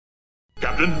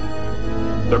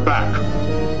Captain. They're back.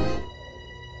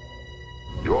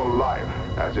 Your life,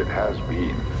 as it has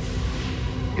been,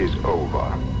 is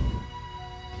over.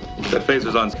 That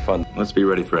phaser's on fun. Let's be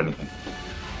ready for anything.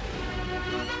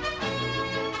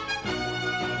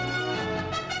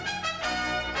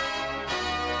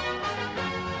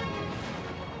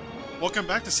 Welcome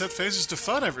back to Set Phasers to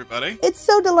Fun, everybody. It's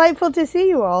so delightful to see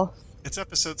you all. It's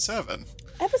episode 7.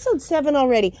 Episode 7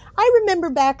 already. I remember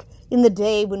back in the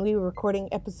day when we were recording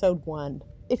episode 1.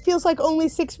 It feels like only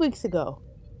 6 weeks ago.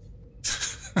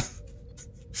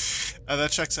 That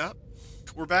checks out.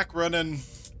 We're back running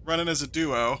as a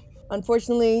duo.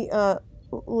 Unfortunately,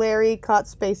 Larry caught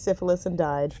space syphilis and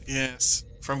died. Yes,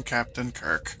 from Captain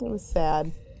Kirk. It was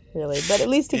sad, really. But at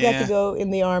least he got to go in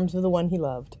the arms of the one he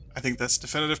loved. I think that's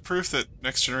definitive proof that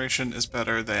Next Generation is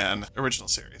better than original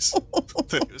series.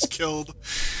 That he was killed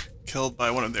by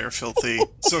one of their filthy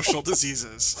social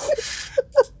diseases.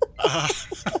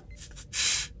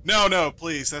 No,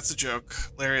 please, that's a joke.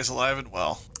 Larry is alive and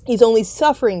well. He's only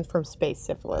suffering from space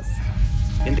syphilis.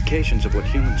 Indications of what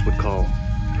humans would call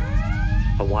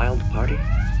a wild party.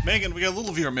 Megan, we got a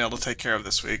little viewer mail to take care of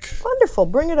this week. Wonderful,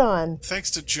 bring it on. Thanks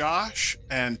to Josh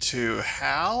and to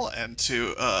Hal and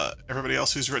to everybody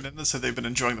else who's written in and said they've been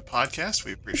enjoying the podcast.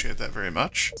 We appreciate that very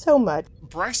much. So much.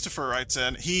 Bryce-topher writes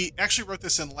in, he actually wrote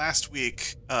this in last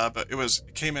week, but it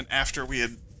came in after we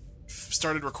had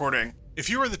started recording. If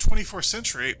you were in the 24th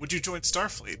century, would you join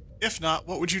Starfleet? If not,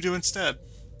 what would you do instead?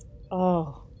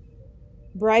 Oh,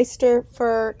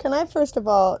 Bryce-topher, can I first of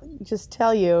all just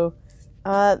tell you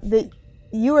that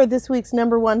you are this week's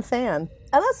number one fan.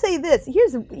 And I'll say this,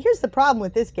 here's the problem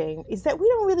with this game, is that we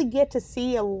don't really get to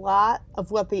see a lot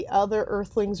of what the other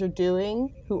Earthlings are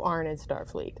doing who aren't in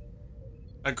Starfleet.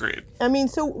 Agreed. I mean,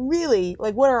 so really,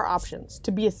 like, what are our options?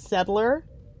 To be a settler?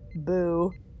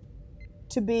 Boo.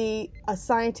 To be a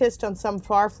scientist on some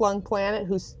far-flung planet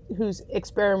whose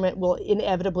experiment will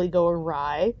inevitably go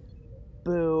awry?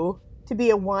 Boo. To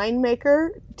be a winemaker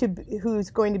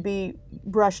who's going to be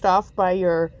brushed off by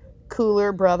your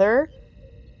cooler brother?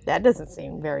 That doesn't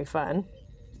seem very fun.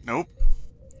 Nope.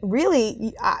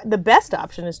 Really, the best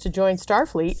option is to join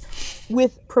Starfleet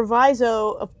with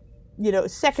proviso of,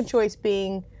 second choice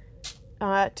being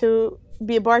to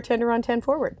be a bartender on 10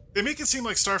 Forward. They make it seem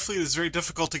like Starfleet is very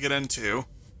difficult to get into.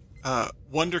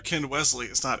 Wonderkin Wesley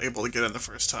is not able to get in the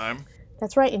first time.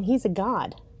 That's right, and he's a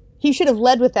god. He should have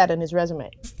led with that in his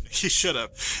resume. He should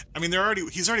have. I mean,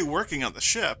 he's already working on the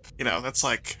ship. That's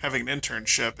like having an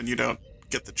internship and you don't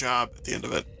get the job at the end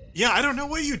of it. Yeah, I don't know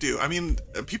what you do. I mean,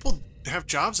 people have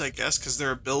jobs, I guess, because there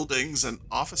are buildings and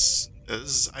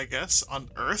offices, I guess,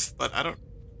 on Earth. But I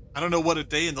don't know what a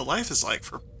day in the life is like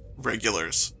for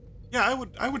regulars. Yeah,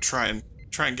 I would try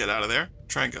and get out of there.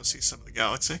 Try and go see some of the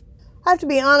galaxy. I have to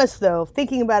be honest, though,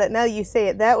 thinking about it now that you say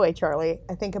it that way, Charlie,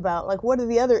 I think about, like, what are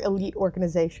the other elite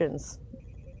organizations,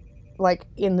 like,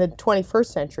 in the 21st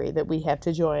century that we have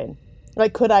to join?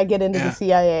 Like, could I get into the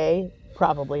CIA?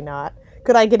 Probably not.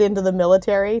 Could I get into the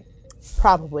military?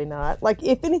 Probably not. Like,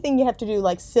 if anything, you have to do,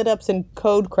 like, sit-ups and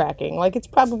code cracking. Like, it's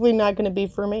probably not going to be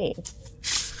for me.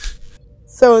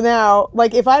 So now,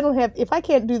 like, if I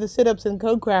can't do the sit-ups and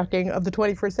code cracking of the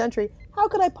 21st century, how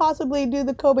could I possibly do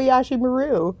the Kobayashi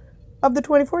Maru of the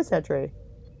 24th century?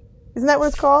 Isn't that what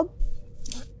it's called?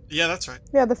 Yeah, that's right.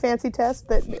 Yeah, the fancy test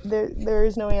that there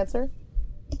is no answer.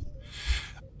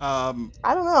 I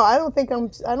don't know. I don't think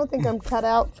I'm cut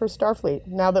out for Starfleet.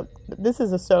 Now that this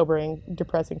is a sobering,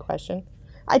 depressing question.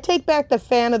 I take back the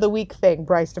fan of the week thing,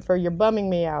 Bryce-topher. You're bumming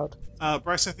me out.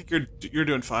 Bryce, I think you're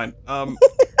doing fine.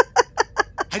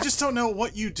 I just don't know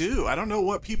what you do. I don't know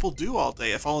what people do all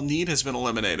day if all need has been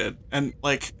eliminated. And,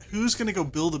 like, who's going to go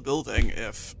build a building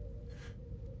if,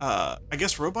 I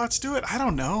guess robots do it? I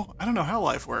don't know. I don't know how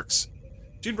life works.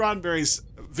 Gene Roddenberry's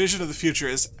vision of the future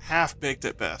is half-baked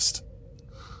at best.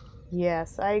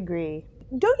 Yes, I agree.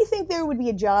 Don't you think there would be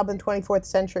a job in the 24th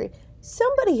century?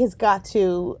 Somebody has got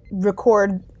to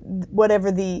record whatever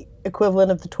the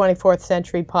equivalent of the 24th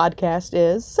century podcast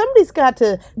is. Somebody's got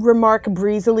to remark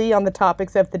breezily on the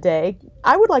topics of the day.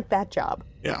 I would like that job.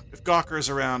 Yeah, if Gawker's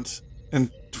around in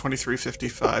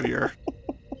 2355, you're...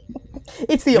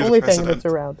 It's the only thing that's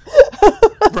around.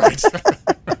 Right.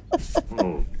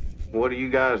 Well, what do you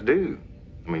guys do?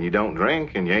 I mean, you don't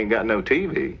drink and you ain't got no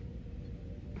TV.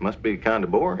 Must be kind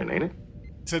of boring, ain't it?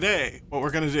 Today, what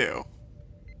we're going to do,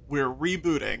 we're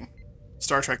rebooting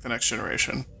Star Trek The Next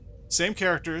Generation. Same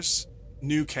characters,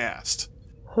 new cast.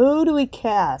 Who do we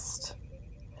cast?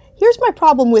 Here's my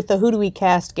problem with the who do we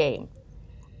cast game.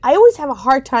 I always have a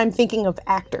hard time thinking of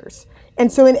actors.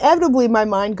 And so inevitably my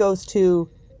mind goes to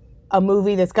a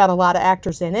movie that's got a lot of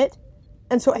actors in it.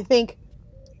 And so I think,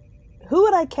 Who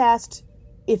would I cast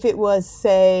if it was,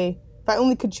 say, if I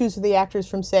only could choose the actors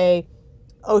from, say,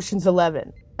 Ocean's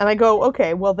 11? And I go,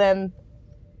 okay, well then,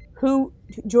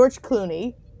 George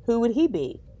Clooney, who would he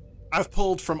be? I've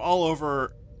pulled from all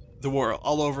over the world,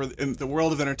 all over in the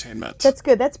world of entertainment. That's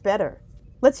good. That's better.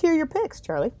 Let's hear your picks,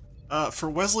 Charlie. For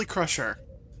Wesley Crusher,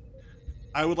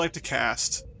 I would like to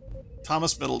cast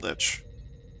Thomas Middleditch.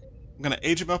 I'm going to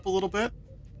age him up a little bit.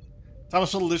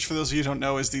 Thomas Middleditch, for those of you who don't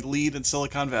know, is the lead in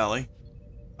Silicon Valley,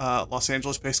 Los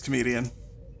Angeles-based comedian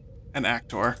and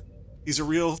actor. He's a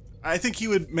real... I think he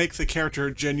would make the character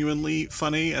genuinely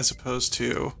funny as opposed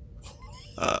to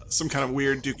some kind of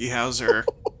weird Doogie Howser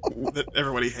that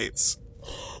everybody hates.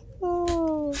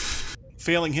 Oh.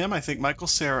 Failing him, I think Michael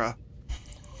Cera.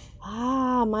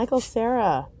 Ah, Michael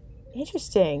Cera.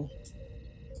 Interesting.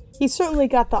 He's certainly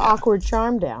got the awkward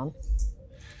charm down.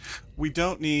 We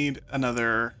don't need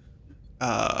another...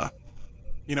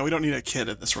 we don't need a kid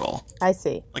in this role. I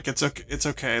see. Like, it's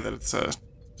okay that it's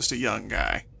just a young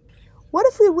guy. What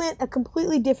if we went a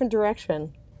completely different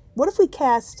direction? What if we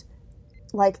cast,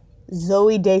 like,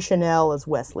 Zooey Deschanel as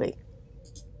Wesley?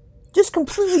 Just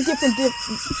completely different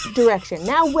direction.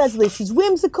 Now Wesley, she's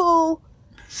whimsical,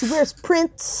 she wears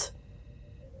prints,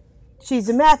 she's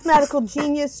a mathematical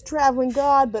genius, traveling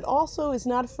god, but also is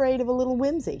not afraid of a little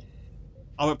whimsy.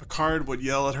 Albert Picard would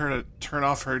yell at her to turn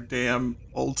off her damn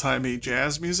old-timey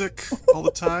jazz music all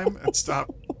the time and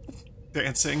stop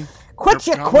dancing. Quit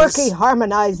your quirky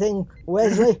harmonizing,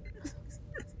 Wesley.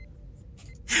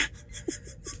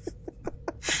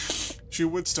 She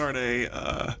would start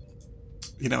a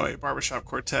barbershop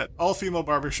quartet, all-female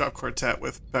barbershop quartet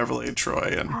with Beverly and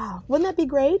Troy and... Oh, wouldn't that be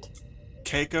great?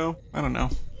 Keiko? I don't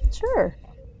know. Sure.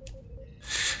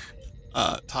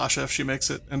 Tasha, if she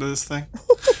makes it into this thing.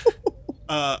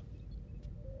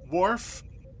 Worf,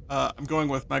 I'm going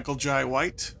with Michael Jai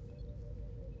White,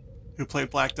 who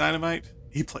played Black Dynamite.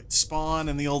 He played Spawn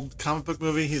in the old comic book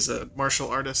movie. He's a martial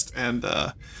artist and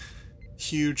a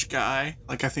huge guy.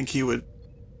 Like, I think he would,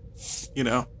 he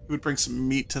would bring some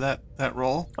meat to that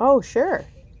role. Oh, sure.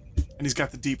 And he's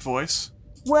got the deep voice.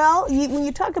 Well, when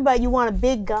you talk about you want a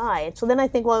big guy, so then I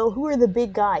think, well, who are the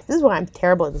big guys? This is why I'm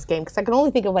terrible at this game, because I can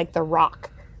only think of, like, The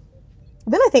Rock.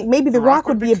 Then I think maybe The Rock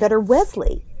would be a better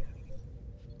Wesley.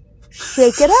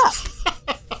 Shake it up.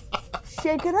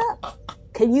 Shake it up.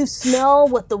 Can you smell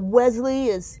what the Wesley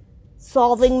is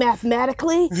solving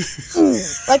mathematically?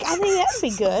 Like, I think that'd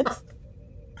be good.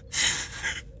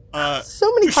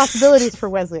 So many possibilities for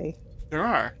Wesley. There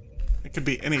are. It could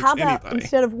be anybody.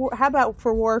 How about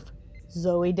for Worf,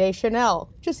 Zooey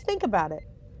Deschanel? Just think about it.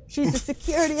 She's a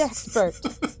security expert.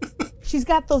 She's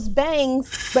got those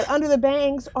bangs, but under the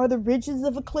bangs are the ridges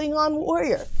of a Klingon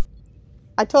warrior.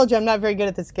 I told you I'm not very good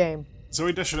at this game.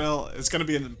 Zooey Deschanel is going to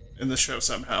be in the show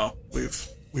somehow. We've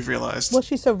realized. Well,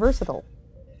 she's so versatile.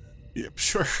 Yeah,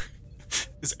 sure.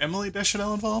 Is Emily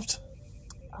Deschanel involved?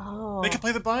 Oh. They could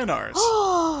play the Binars.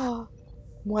 Oh,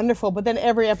 wonderful. But then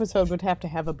every episode would have to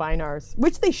have a Binars,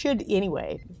 which they should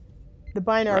anyway. The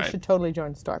Binars should totally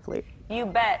join Starfleet. You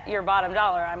bet your bottom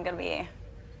dollar I'm going to be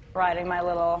riding my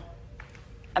little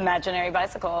imaginary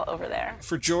bicycle over there.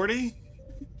 For Geordi,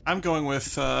 I'm going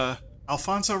with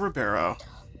Alfonso Ribeiro.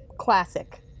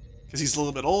 Classic. Because he's a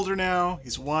little bit older now.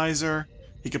 He's wiser.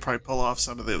 He could probably pull off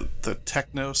some of the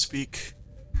techno-speak,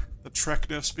 the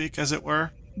Trekno-speak, as it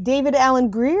were. David Alan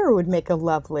Grier would make a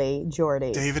lovely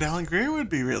Geordi. David Alan Grier would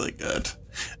be really good.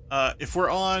 If we're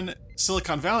on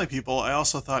Silicon Valley people, I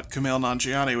also thought Kumail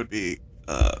Nanjiani would be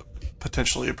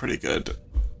potentially a pretty good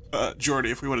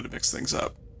Geordi if we wanted to mix things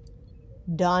up.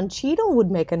 Don Cheadle would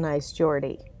make a nice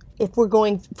Geordi if we're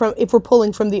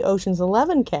pulling from the Ocean's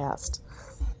 11 cast.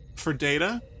 For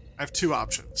Data, I have two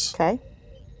options. Okay.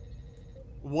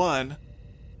 One,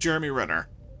 Jeremy Renner,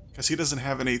 because he doesn't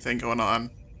have anything going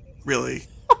on, really.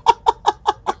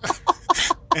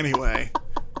 Anyway,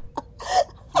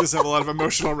 he doesn't have a lot of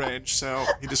emotional range, so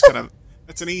he just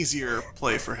that's an easier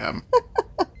play for him.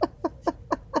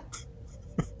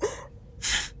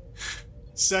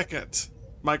 Second,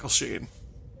 Michael Sheen.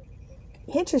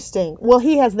 Interesting. Well,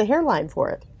 he has the hairline for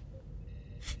it.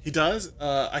 He does.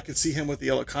 I could see him with the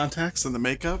yellow contacts and the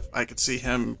makeup. I could see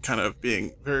him kind of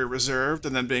being very reserved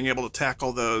and then being able to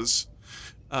tackle those,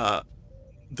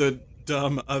 the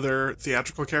dumb other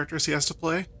theatrical characters he has to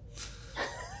play.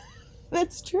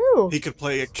 That's true. He could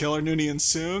play a killer Noonien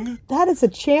Soong. That is a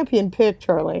champion pick,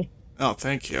 Charlie. Oh,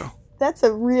 thank you. That's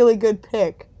a really good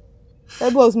pick.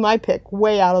 That blows my pick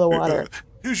way out of the water.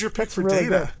 Who's your pick for really Data?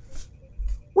 Good.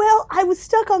 Well, I was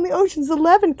stuck on the Ocean's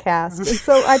 11 cast, and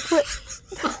so I put...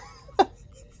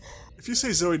 If you say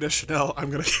Zooey Deschanel, I'm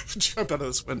going to jump out of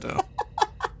this window.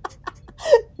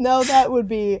 No, that would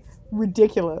be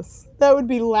ridiculous. That would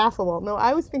be laughable. No,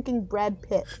 I was thinking Brad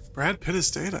Pitt. Brad Pitt is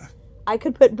Data. I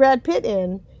could put Brad Pitt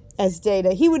in as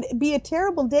Data. He would be a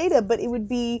terrible Data, but it would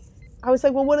be... I was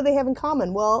like, well, what do they have in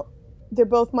common? Well, they're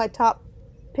both my top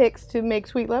picks to make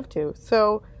Sweet Love to.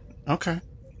 So Okay.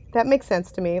 that makes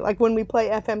sense to me. Like when we play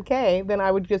FMK, then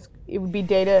it would be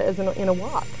Data as in a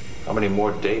walk. How many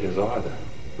more Datas are there?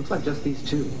 Looks like just these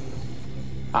two.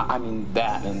 I mean,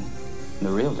 that and the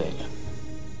real Data.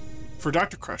 For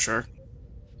Dr. Crusher,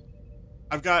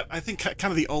 I've got, I think,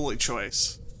 kind of the only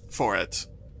choice for it.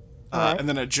 Right. And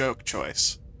then a joke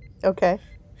choice. Okay.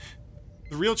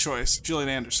 The real choice, Gillian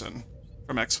Anderson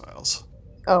from X-Files.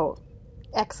 Oh,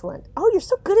 excellent. Oh, you're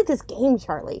so good at this game,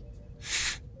 Charlie.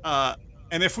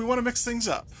 And if we want to mix things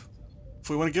up, if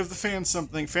we want to give the fans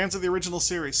something, fans of the original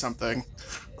series something.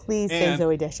 Please say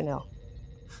Zooey Deschanel.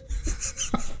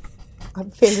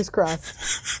 Fingers crossed.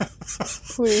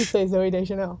 Please say Zooey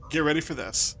Deschanel. Get ready for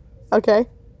this. Okay.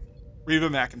 Reba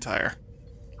McEntire.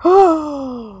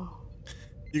 Oh.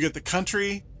 You get the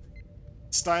country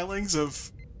stylings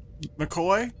of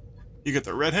McCoy. You get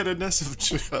the redheadedness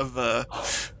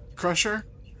of Crusher.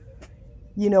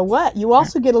 You know what? You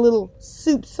also get a little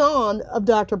soupçon of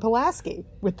Dr. Pulaski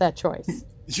with that choice.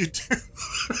 You do.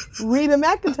 Reba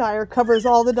McEntire covers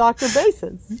all the Doctor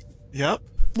bases. Yep.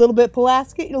 A little bit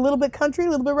Pulaski, a little bit country, a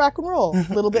little bit rock and roll.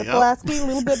 A little bit Yep. Pulaski, a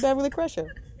little bit Beverly Crusher.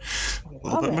 A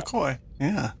little bit McCoy.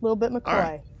 Yeah. A little bit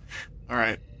McCoy. All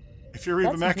right. If you're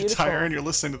Reba That's beautiful. McEntire and you're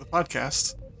listening to the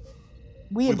podcast,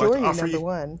 We We'd like adore to you, offer number you-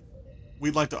 one.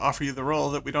 we'd like to offer you the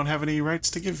role that we don't have any rights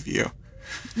to give you.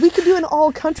 We could do an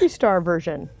all country star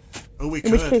version. Oh, we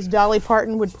In could. which case, Dolly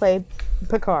Parton would play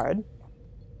Picard.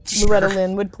 Loretta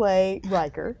Lynn would play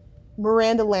Riker.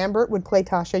 Miranda Lambert would play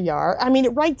Tasha Yar. I mean,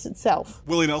 it writes itself.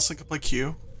 Willie Nelson could play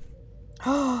Q.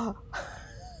 The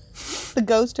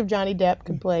ghost of Johnny Depp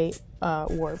could play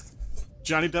Worf.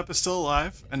 Johnny Depp is still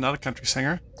alive and not a country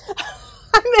singer.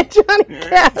 I meant Johnny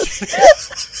Cash.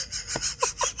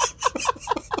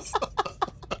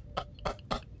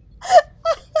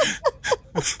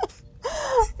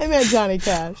 I meant Johnny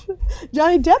Cash.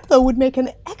 Johnny Depp, though, would make an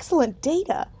excellent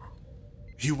Data.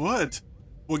 He would.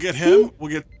 We'll get him,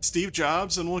 we'll get Steve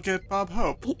Jobs, and we'll get Bob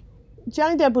Hope.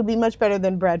 Johnny Depp would be much better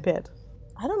than Brad Pitt.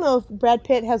 I don't know if Brad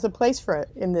Pitt has a place for it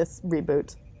in this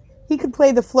reboot. He could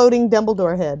play the floating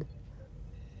Dumbledore head.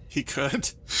 He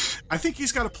could. I think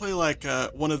he's got to play like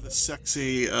one of the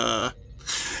sexy,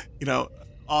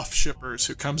 off-shippers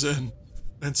who comes in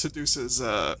and seduces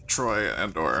Troy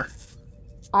and/or.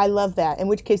 I love that. In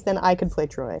which case, then I could play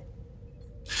Troy.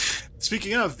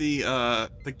 Speaking of the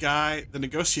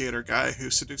negotiator guy who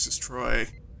seduces Troy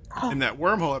in that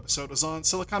wormhole episode was on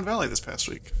Silicon Valley this past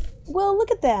week. Well, look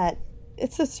at that.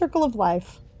 It's a circle of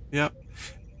life. Yep.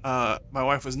 My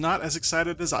wife was not as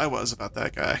excited as I was about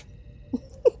that guy.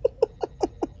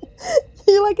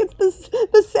 You're like, it's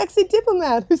the sexy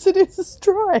diplomat who seduces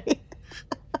Troy.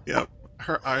 Yep.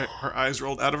 Her eyes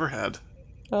rolled out of her head.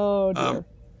 Oh, dear.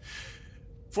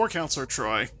 For Counselor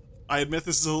Troy, I admit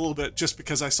this is a little bit just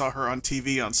because I saw her on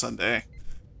TV on Sunday.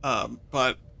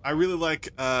 But I really like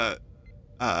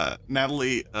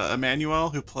Natalie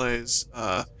Emmanuel, who plays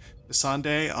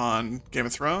Missandei on Game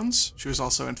of Thrones. She was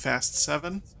also in Fast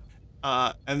 7.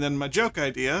 And then my joke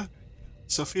idea,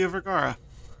 Sofia Vergara.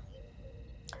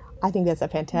 I think that's a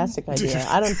fantastic idea.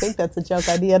 I don't think that's a joke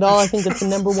idea at all. I think it's a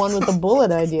number one with a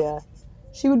bullet idea.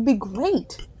 She would be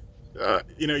great.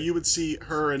 You would see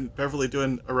her and Beverly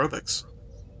doing aerobics.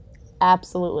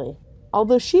 Absolutely.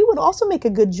 Although she would also make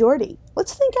a good Geordie.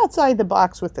 Let's think outside the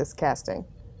box with this casting.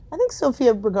 I think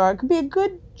Sofia Vergara could be a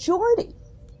good Geordie.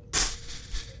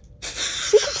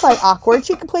 She could play awkward.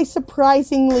 She could play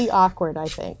surprisingly awkward, I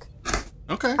think.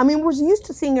 Okay. I mean, we're used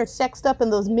to seeing her sexed up in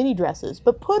those mini dresses,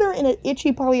 but put her in an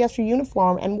itchy polyester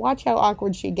uniform and watch how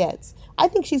awkward she gets. I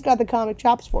think she's got the comic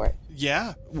chops for it.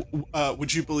 Yeah.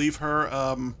 Would you believe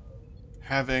her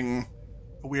having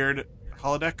a weird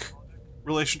holodeck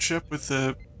relationship with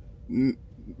the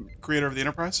creator of the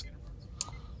Enterprise?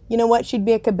 You know what? She'd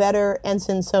make a better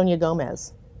Ensign Sonia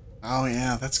Gomez. Oh,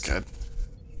 yeah, that's good.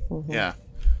 Mm-hmm. Yeah.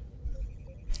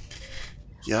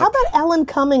 Yep. How about Alan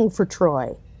Cumming for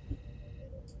Troy?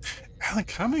 Alan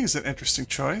Cumming is an interesting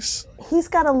choice. He's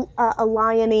got a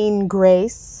lionine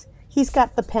grace. He's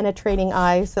got the penetrating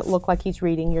eyes that look like he's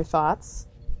reading your thoughts.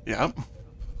 Yep.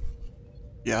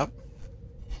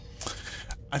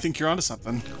 I think you're onto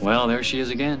something. Well, there she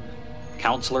is again.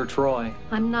 Counselor Troy.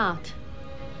 I'm not.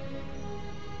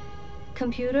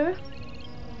 Computer?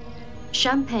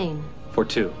 Champagne. For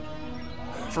two.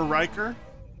 For Riker,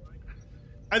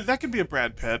 that could be a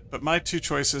Brad Pitt, but my two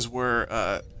choices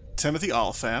were Timothy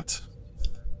Olyphant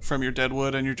from your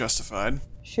Deadwood and your Justified.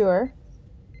 Sure.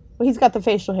 Well, he's got the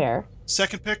facial hair.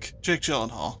 Second pick, Jake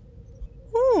Gyllenhaal.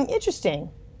 Interesting.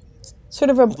 Sort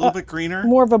of a little bit greener.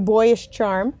 More of a boyish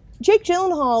charm. Jake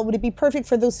Gyllenhaal, would it be perfect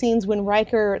for those scenes when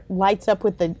Riker lights up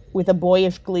with a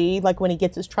boyish glee, like when he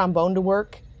gets his trombone to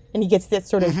work and he gets that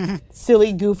sort of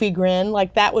silly, goofy grin?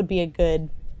 Like, that would be a good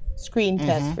screen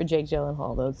test for Jake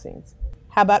Gyllenhaal, those scenes.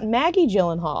 How about Maggie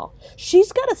Gyllenhaal?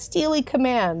 She's got a steely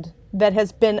command that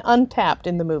has been untapped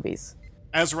in the movies.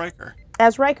 As Riker.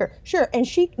 As Riker, sure. And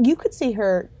you could see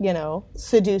her,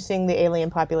 seducing the alien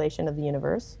population of the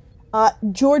universe.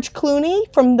 George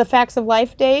Clooney from the Facts of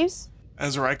Life days.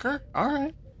 As Riker? All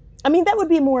right. I mean, that would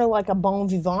be more like a bon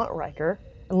vivant Riker,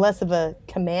 and less of a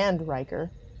command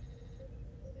Riker.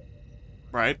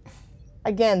 Right.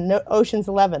 Again, no, Ocean's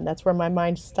 11. That's where my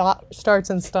mind starts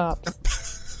and stops.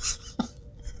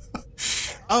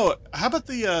 Oh, how about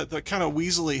the kind of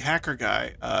weaselly hacker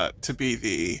guy to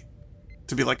be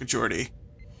like a Geordie?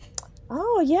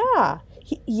 Oh yeah,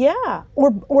 yeah.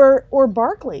 Or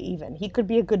Barkley even. He could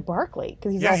be a good Barkley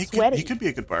because he's all sweaty. He could be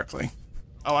a good Barkley.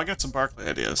 Oh, I got some Barkley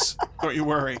ideas. Don't you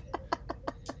worry.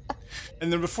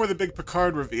 And then before the big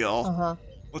Picard reveal,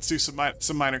 let's do some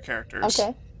minor characters.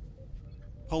 Okay.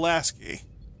 Pulaski.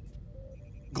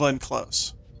 Glenn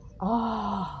Close.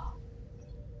 Oh,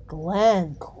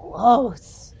 Glenn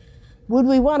Close. Would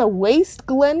we want to waste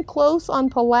Glenn Close on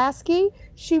Pulaski?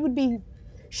 She would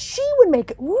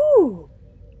make it. Ooh.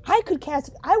 I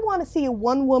want to see a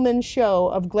one-woman show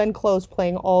of Glenn Close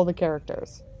playing all the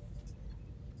characters.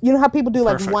 You know how people do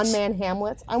like one-man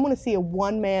Hamlets? I want to see a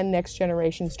one-man Next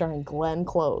Generation starring Glenn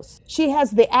Close. She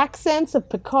has the accents of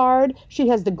Picard. She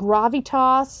has the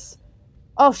gravitas.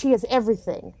 Oh, she has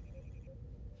everything.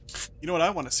 You know what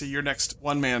I want to see your next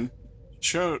one-man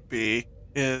show be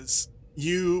is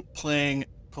you playing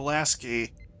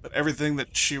Pulaski, but everything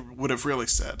that she would have really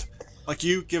said. Like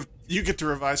you get to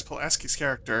revise Pulaski's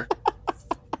character.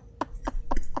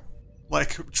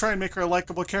 Like try and make her a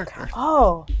likable character.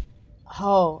 Oh,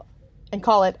 and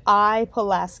call it I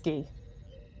Pulaski.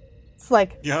 It's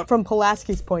like from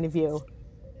Pulaski's point of view.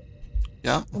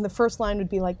 Yeah. And the first line would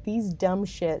be like, "These dumb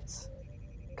shits,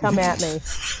 come at me."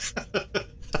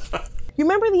 You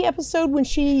remember the episode when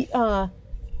she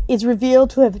is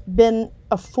revealed to have been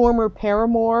a former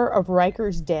paramour of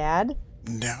Riker's dad?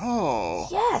 No.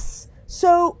 Yes.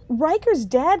 So Riker's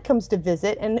dad comes to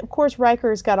visit, and of course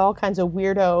Riker's got all kinds of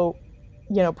weirdo,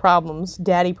 problems,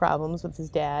 daddy problems with his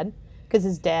dad, because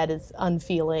his dad is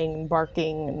unfeeling,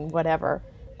 barking, and whatever.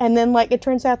 And then, it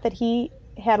turns out that he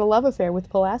had a love affair with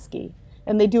Pulaski,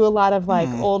 and they do a lot of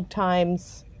old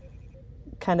times,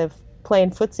 kind of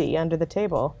playing footsie under the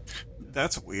table.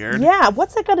 That's weird. Yeah,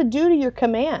 what's that got to do to your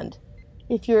command?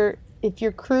 If your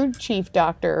crew chief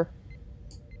doctor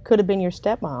could have been your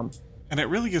stepmom. And it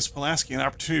really gives Pulaski an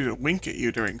opportunity to wink at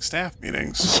you during staff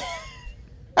meetings.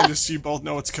 And just so you both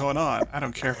know what's going on. I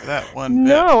don't care for that one bit.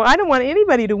 No, I don't want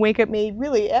anybody to wink at me,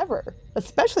 really, ever.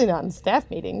 Especially not in staff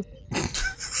meetings.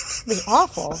 It'd be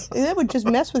awful. It would just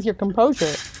mess with your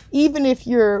composure, even if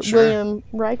you're William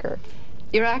Riker.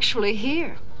 You're actually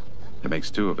here. It makes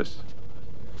two of us.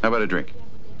 How about a drink?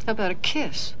 How about a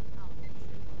kiss?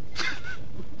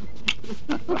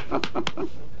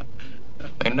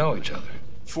 They know each other.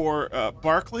 For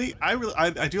Barkley, I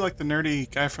do like the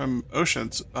nerdy guy from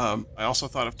Oceans. I also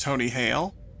thought of Tony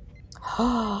Hale.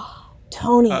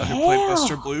 Tony Hale. Who played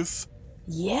Buster Bluth.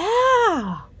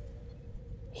 Yeah.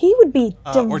 He would be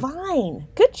divine.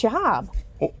 Good job.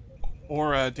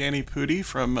 Or Danny Pudi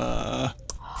from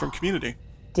Community.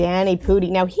 Danny Pudi.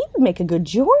 Now, he would make a good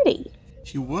Geordie.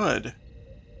 He would.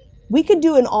 We could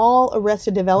do an all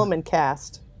Arrested Development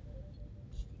casting.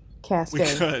 We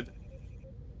could.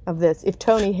 Of this, if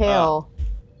Tony Hale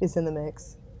is in the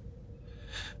mix.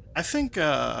 I think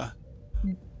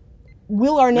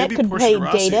Will Arnett could play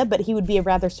Rossi. Data, but he would be a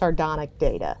rather sardonic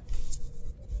Data.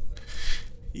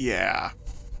 Yeah.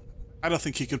 I don't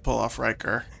think he could pull off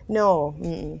Riker. No.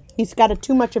 Mm-mm. He's got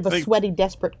too much of a sweaty,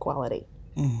 desperate quality.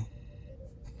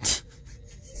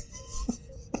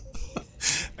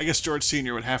 I guess George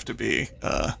Sr. would have to be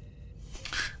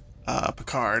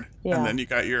Picard. Yeah. And then you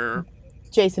got your...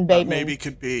 Jason Bateman. Maybe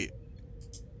could be...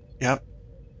 Yep.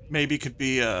 Maybe could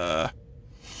be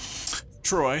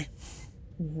Troy.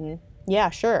 Mm-hmm. Yeah,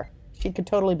 sure. She could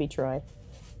totally be Troy.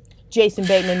 Jason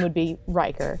Bateman would be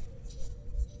Riker.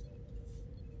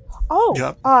 Oh,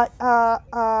 yep.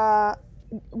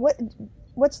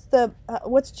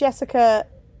 What's Jessica?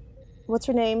 What's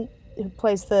her name? Who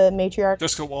plays the matriarch?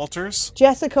 Jessica Walters.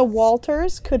 Jessica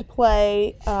Walters could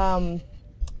play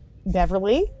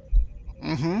Beverly.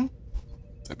 Mm-hmm.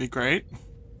 That'd be great.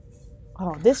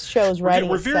 Oh, this show's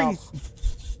writing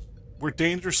itself. We're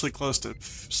dangerously close to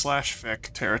slash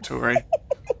fic territory,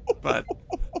 but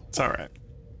it's all right.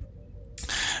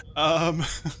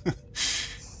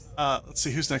 Let's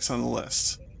see who's next on the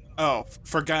list. Oh,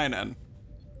 for Guinan,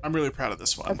 I'm really proud of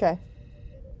this one. Okay.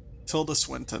 Tilda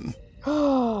Swinton.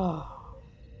 Oh,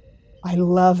 I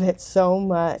love it so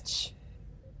much.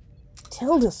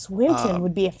 Tilda Swinton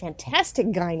would be a fantastic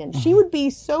Guinan. She would be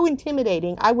so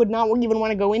intimidating, I would not even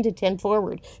want to go into 10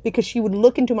 Forward, because she would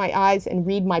look into my eyes and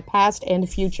read my past and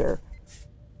future.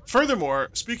 Furthermore,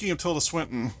 speaking of Tilda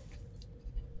Swinton,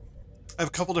 I have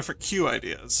a couple different Q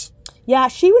ideas. Yeah,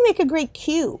 she would make a great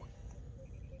Q.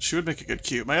 She would make a good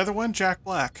Q. My other one, Jack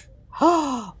Black.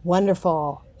 Oh,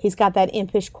 wonderful. He's got that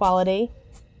impish quality.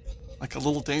 Like a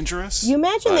little dangerous. You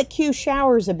imagine that Q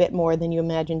showers a bit more than you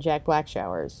imagine Jack Black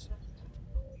showers.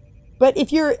 But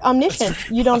if you're omniscient,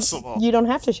 you don't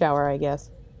have to shower, I guess.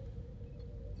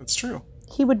 That's true.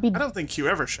 He would be. I don't think Q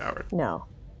ever showered. No,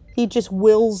 he just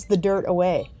wills the dirt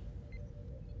away.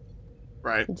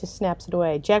 Right. He just snaps it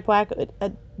away. Jack Black,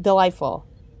 delightful.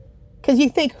 Because you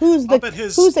think who's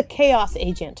a chaos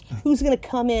agent? Who's going to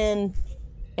come in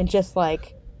and just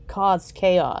like cause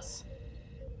chaos?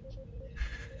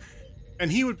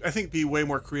 And he would, I think, be way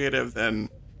more creative than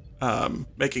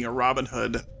making a Robin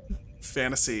Hood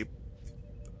fantasy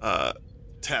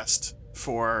test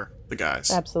for the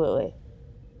guys. Absolutely.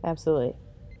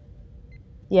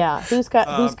 Yeah, who's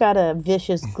got a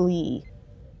vicious glee?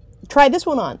 Try this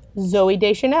one on. Zooey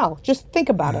Deschanel. Just think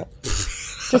about it.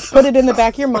 Just put it in the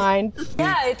back of your mind.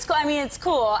 Yeah, it's cool. I mean, it's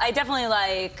cool. I definitely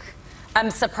I'm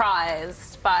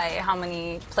surprised by how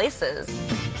many places.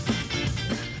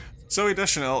 Zooey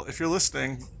Deschanel, if you're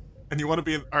listening and you want to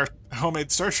be in our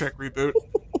homemade Star Trek reboot,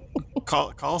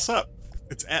 call us up.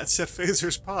 It's at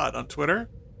SetPhasersPod on Twitter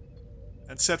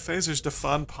and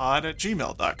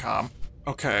setphasersdefunpod@gmail.com.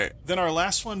 Okay, then our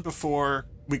last one before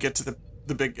we get to the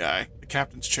big guy, the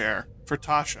captain's chair, for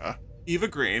Tasha, Eva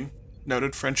Green,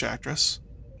 noted French actress.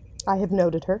 I have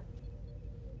noted her.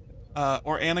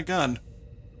 Or Anna Gunn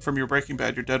from your Breaking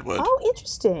Bad, your Deadwood. Oh,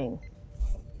 interesting.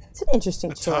 It's an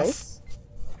interesting choice.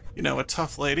 A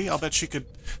tough lady. I'll bet she could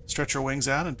stretch her wings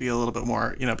out and be a little bit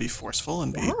more, be forceful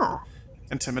and be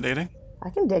intimidating. I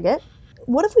can dig it.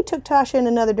 What if we took Tasha in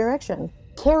another direction?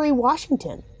 Kerry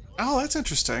Washington. Oh, that's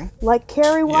interesting. Like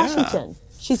Kerry Washington.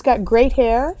 Yeah. She's got great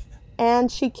hair,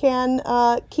 and she can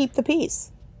keep the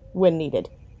peace when needed.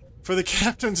 For the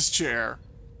captain's chair.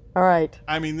 All right.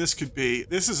 I mean, this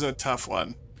is a tough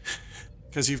one.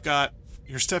 Because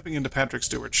you're stepping into Patrick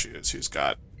Stewart's shoes, who's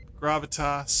got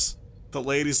gravitas. The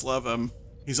ladies love him.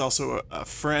 He's also a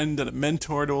friend and a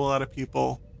mentor to a lot of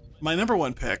people. My number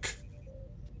one pick,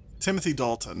 Timothy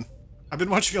Dalton. I've been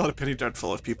watching a lot of Penny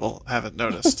Dreadful if people haven't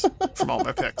noticed from all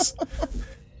my picks.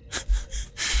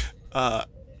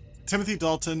 Timothy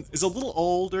Dalton is a little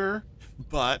older,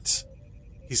 but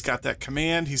he's got that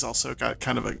command. He's also got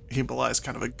he belies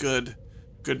kind of a good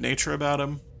nature about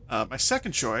him. My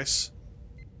second choice,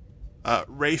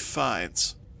 Ralph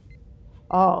Fiennes.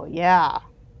 Oh, yeah.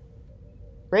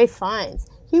 Ralph Fiennes.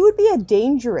 He would be a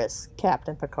dangerous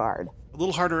Captain Picard. A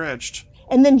little harder edged.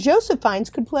 And then Joseph Fiennes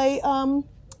could play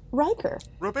Riker.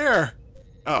 Robert.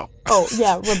 Oh. Oh,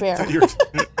 yeah, Robert.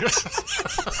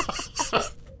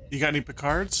 You got any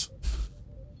Picards?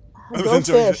 Go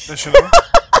fish.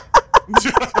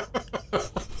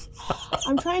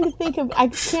 I'm trying to think of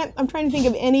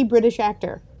any British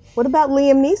actor. What about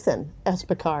Liam Neeson as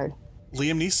Picard?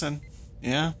 Liam Neeson.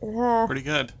 Yeah. Pretty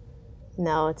good.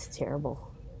 No, it's terrible.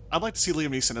 I'd like to see Liam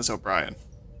Neeson as O'Brien.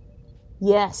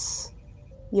 Yes.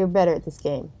 You're better at this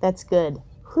game. That's good.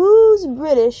 Who's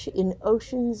British in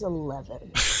Ocean's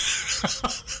 11?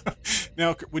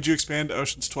 Now, would you expand to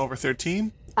Ocean's 12 or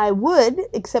 13? I would,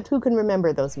 except who can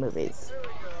remember those movies?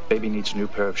 Baby needs a new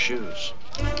pair of shoes.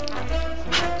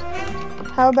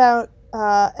 How about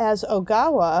as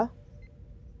Ogawa,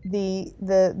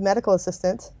 the medical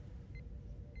assistant,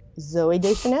 Zooey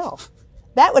Deschanel?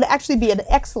 That would actually be an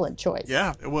excellent choice.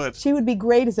 Yeah, it would. She would be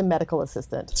great as a medical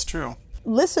assistant. It's true.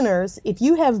 Listeners, if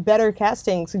you have better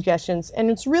casting suggestions,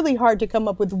 and it's really hard to come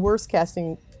up with worse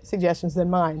casting suggestions than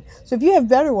mine, so if you have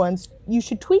better ones, you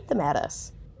should tweet them at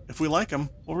us. If we like them,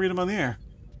 we'll read them on the air.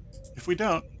 If we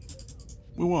don't,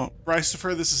 we won't.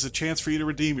 Bryce-Defer, this is a chance for you to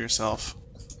redeem yourself.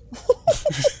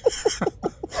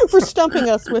 For stumping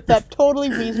us with that totally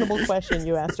reasonable question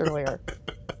you asked earlier.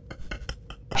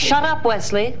 Shut up,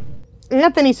 Wesley.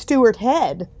 Anthony Stewart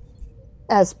Head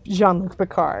as Jean-Luc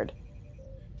Picard.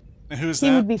 And who is that?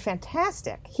 He would be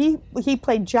fantastic. He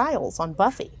played Giles on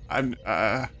Buffy. You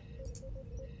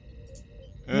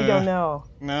don't know.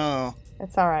 No.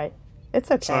 That's all right. It's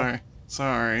okay.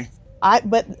 Sorry.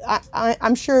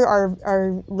 I'm sure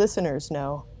our listeners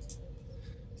know.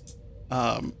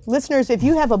 Listeners, if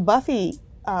you have a Buffy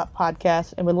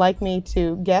podcast and would like me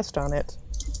to guest on it,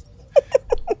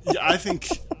 yeah, I think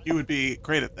you would be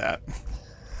great at that.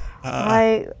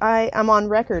 I'm on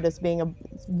record as being a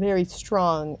very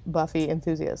strong Buffy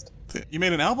enthusiast. You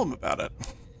made an album about it.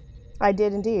 I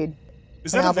did indeed.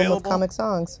 Is that an album available? With comic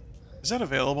songs. Is that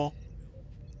available?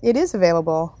 It is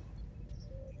available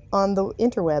on the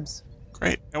interwebs.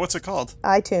 Great. And what's it called?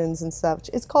 iTunes and such.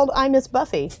 It's called I Miss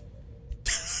Buffy.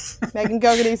 Megan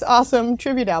Gogarty's awesome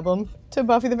tribute album to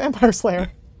Buffy the Vampire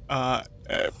Slayer.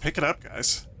 Pick it up,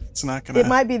 guys. It's not gonna. It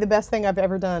might be the best thing I've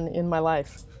ever done in my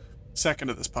life. Second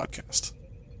to this podcast.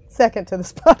 Second to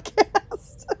this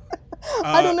podcast.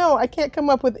 I don't know. I can't come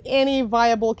up with any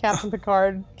viable Captain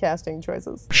Picard casting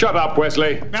choices. Shut up,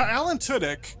 Wesley. Now, Alan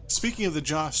Tudyk, speaking of the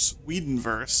Joss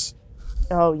Whedon-verse.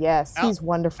 Oh, yes. He's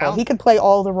wonderful. He could play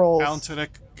all the roles. Alan Tudyk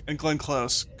and Glenn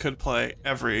Close could play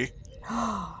every...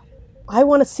 I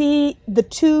want to see the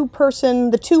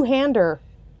two-hander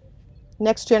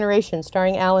Next Generation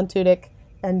starring Alan Tudyk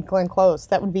and Glenn Close.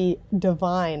 That would be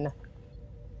divine.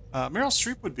 Meryl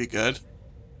Streep would be good.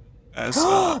 As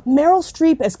Meryl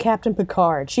Streep as Captain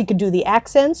Picard. She could do the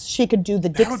accents. She could do the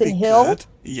Dixon Hill. Good.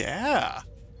 Yeah.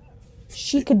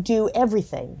 She could do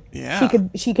everything. Yeah.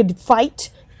 She could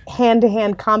fight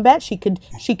hand-to-hand combat. She could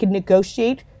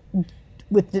negotiate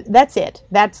with that's it.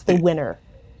 That's the winner.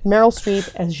 Meryl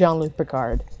Streep as Jean-Luc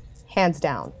Picard. Hands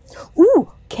down.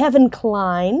 Ooh, Kevin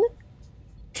Kline.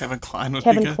 Kevin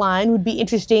Kline would be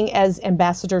interesting as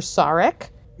Ambassador Sarek.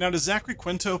 Now, does Zachary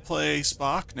Quinto play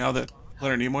Spock now that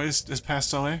Leonard Nimoy has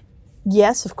passed away?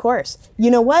 Yes, of course. You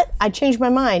know what? I changed my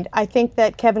mind. I think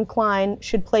that Kevin Kline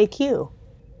should play Q.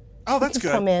 Oh, that's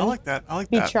good. Come in, I like that.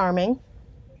 be charming.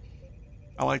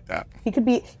 I like that. It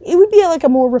would be like a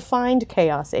more refined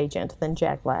chaos agent than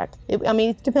Jack Black.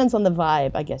 It depends on the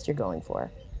vibe, I guess, you're going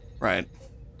for. Right.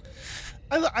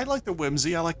 I like the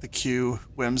whimsy. I like the Q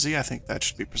whimsy. I think that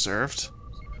should be preserved.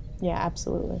 Yeah,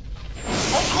 absolutely.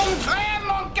 Au contraire,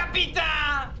 mon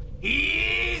capitaine!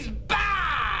 He's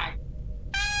back!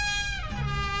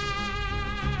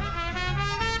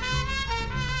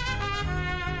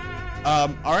 All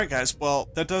right, guys. Well,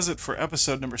 that does it for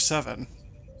episode number 7.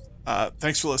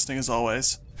 Thanks for listening, as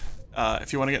always.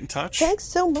 If you want to get in touch. Thanks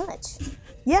so much.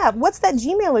 Yeah, what's that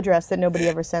Gmail address that nobody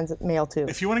ever sends mail to?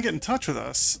 If you want to get in touch with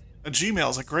us, a Gmail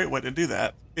is a great way to do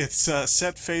that. It's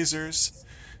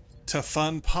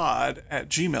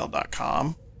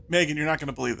setphaserstofunpod@gmail.com. Megan, you're not going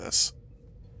to believe this.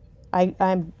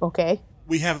 I'm okay.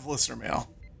 We have listener mail.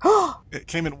 It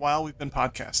came in while we've been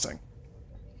podcasting.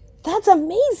 That's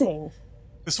amazing.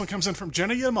 This one comes in from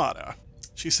Jenna Yamada.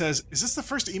 She says, is this the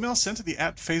first email sent to the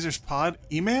 @PhasersPod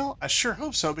email? I sure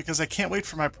hope so, because I can't wait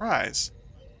for my prize.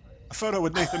 A photo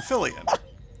with Nathan Fillion.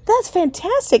 That's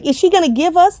fantastic. Is she going to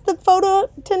give us the photo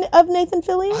of Nathan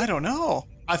Fillion? I don't know.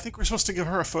 I think we're supposed to give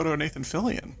her a photo of Nathan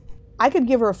Fillion. I could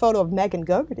give her a photo of Megan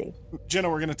Gogarty. Jenna,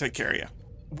 we're going to take care of you.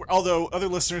 Although, other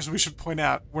listeners, we should point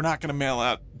out, we're not going to mail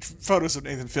out photos of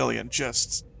Nathan Fillion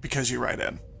just because you write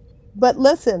in. But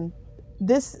listen,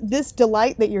 this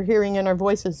delight that you're hearing in our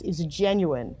voices is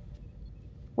genuine.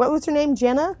 What was her name?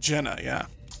 Jenna? Jenna, yeah.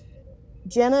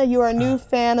 Jenna, you are a new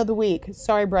fan of the week.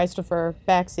 Sorry, Bryce-Topher,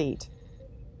 backseat.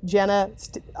 Jenna,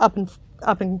 up and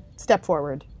step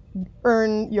forward.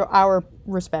 Earn our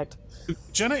respect.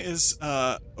 Jenna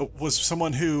was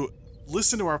someone who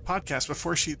listened to our podcast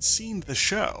before she'd seen the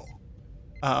show.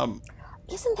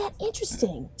 Isn't that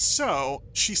interesting? So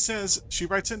she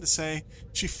writes in to say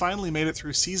she finally made it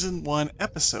through season 1,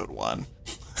 episode 1.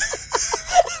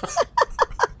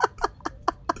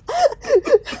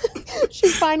 She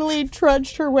finally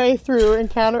trudged her way through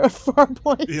Encounter at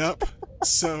Farpoint. Yep.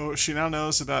 So she now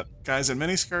knows about guys in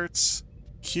miniskirts,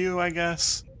 Q, I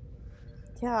guess.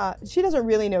 Yeah, she doesn't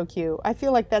really know Q. I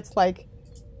feel like that's like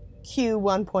Q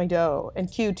 1.0,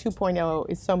 and Q 2.0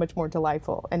 is so much more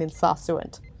delightful and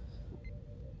insouciant.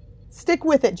 Stick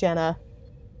with it, Jenna.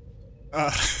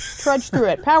 Trudge through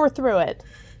it. Power through it.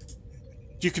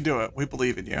 You can do it. We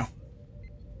believe in you.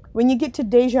 When you get to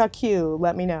Deja Q,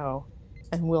 let me know,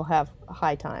 and we'll have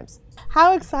high times.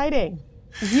 How exciting.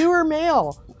 Viewer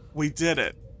mail. We did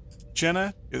it.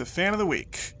 Jenna, you're the fan of the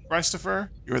week. Bryce-Topher,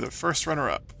 you're the first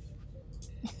runner-up.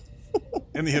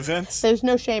 In the event... There's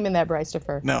no shame in that,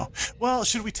 Bryce-Topher. No. Well,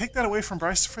 should we take that away from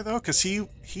Bryce-Topher, though? Because he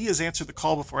has answered the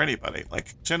call before anybody.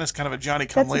 Like, Jenna's kind of a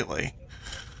Johnny-come-lately.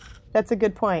 That's a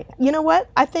good point. You know what?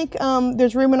 I think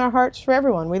there's room in our hearts for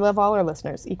everyone. We love all our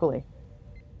listeners equally.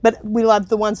 But we love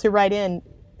the ones who write in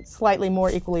slightly more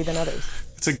equally than others.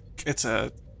 It's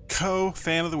a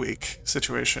co-fan of the week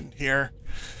situation here.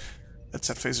 That's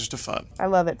at Phasers to Fun. I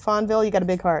love it. Fawnville, you got a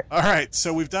big heart. All right,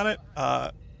 so we've done it.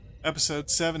 Episode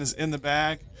 7 is in the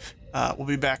bag. We'll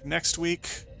be back next week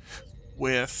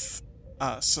with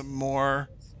some more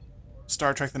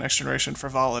Star Trek The Next Generation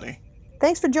frivolity.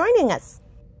 Thanks for joining us.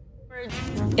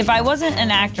 If I wasn't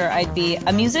an actor, I'd be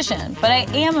a musician, but I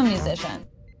am a musician.